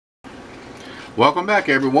Welcome back,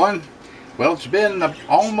 everyone. Well, it's been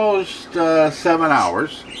almost 7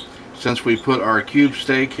 hours since we put our cube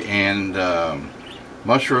steak and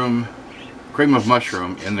cream of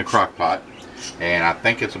mushroom in the crock pot, and I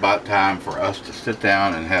think it's about time for us to sit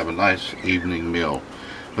down and have a nice evening meal.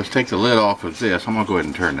 Let's take the lid off of this. I'm gonna go ahead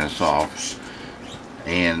and turn this off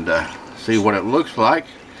and see what it looks like.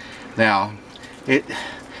 Now,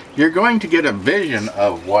 you're going to get a vision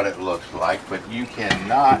of what it looks like, but you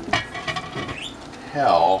cannot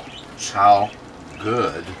tell how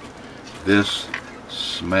good this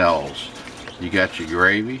smells. You got your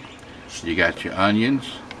gravy, you got your onions,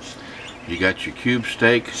 you got your cube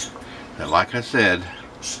steak, and like I said,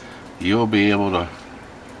 you'll be able to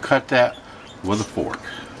cut that with a fork.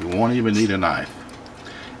 You won't even need a knife.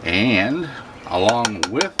 And along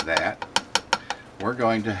with that, we're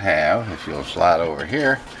going to have, if you'll slide over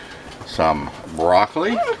here, some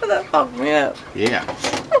broccoli. That fucked me up. Yeah.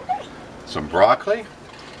 Some broccoli,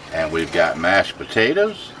 and we've got mashed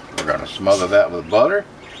potatoes. We're going to smother that with butter,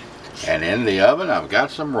 and in the oven I've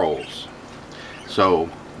got some rolls. So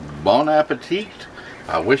bon appetit.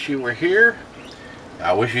 I wish you were here.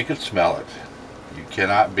 I wish you could smell it. You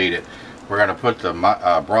cannot beat it. We're going to put the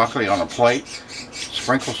broccoli on a plate,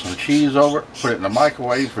 sprinkle some cheese over it, put it in the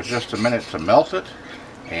microwave for just a minute to melt it,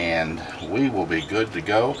 and we will be good to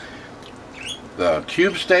go. The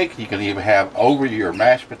cube steak you can either have over your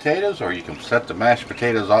mashed potatoes, or you can set the mashed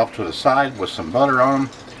potatoes off to the side with some butter on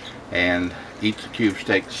them and eat the cube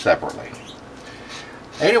steak separately.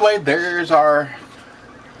 Anyway, there's our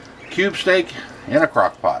cube steak in a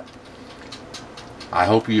crock pot. I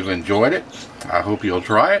hope you've enjoyed it. I hope you'll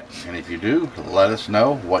try it, and if you do, let us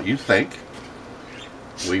know what you think.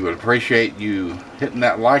 We would appreciate you hitting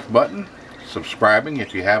that like button, subscribing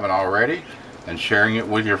if you haven't already, and sharing it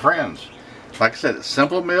with your friends. Like I said, it's a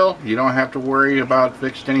simple meal. You don't have to worry about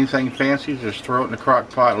fixing anything fancy. Just throw it in the crock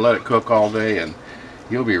pot and let it cook all day, and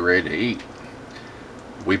you'll be ready to eat.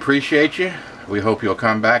 We appreciate you. We hope you'll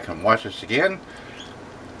come back and watch us again.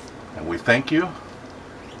 And we thank you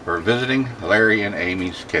for visiting Larry and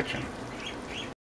Amy's Kitchen.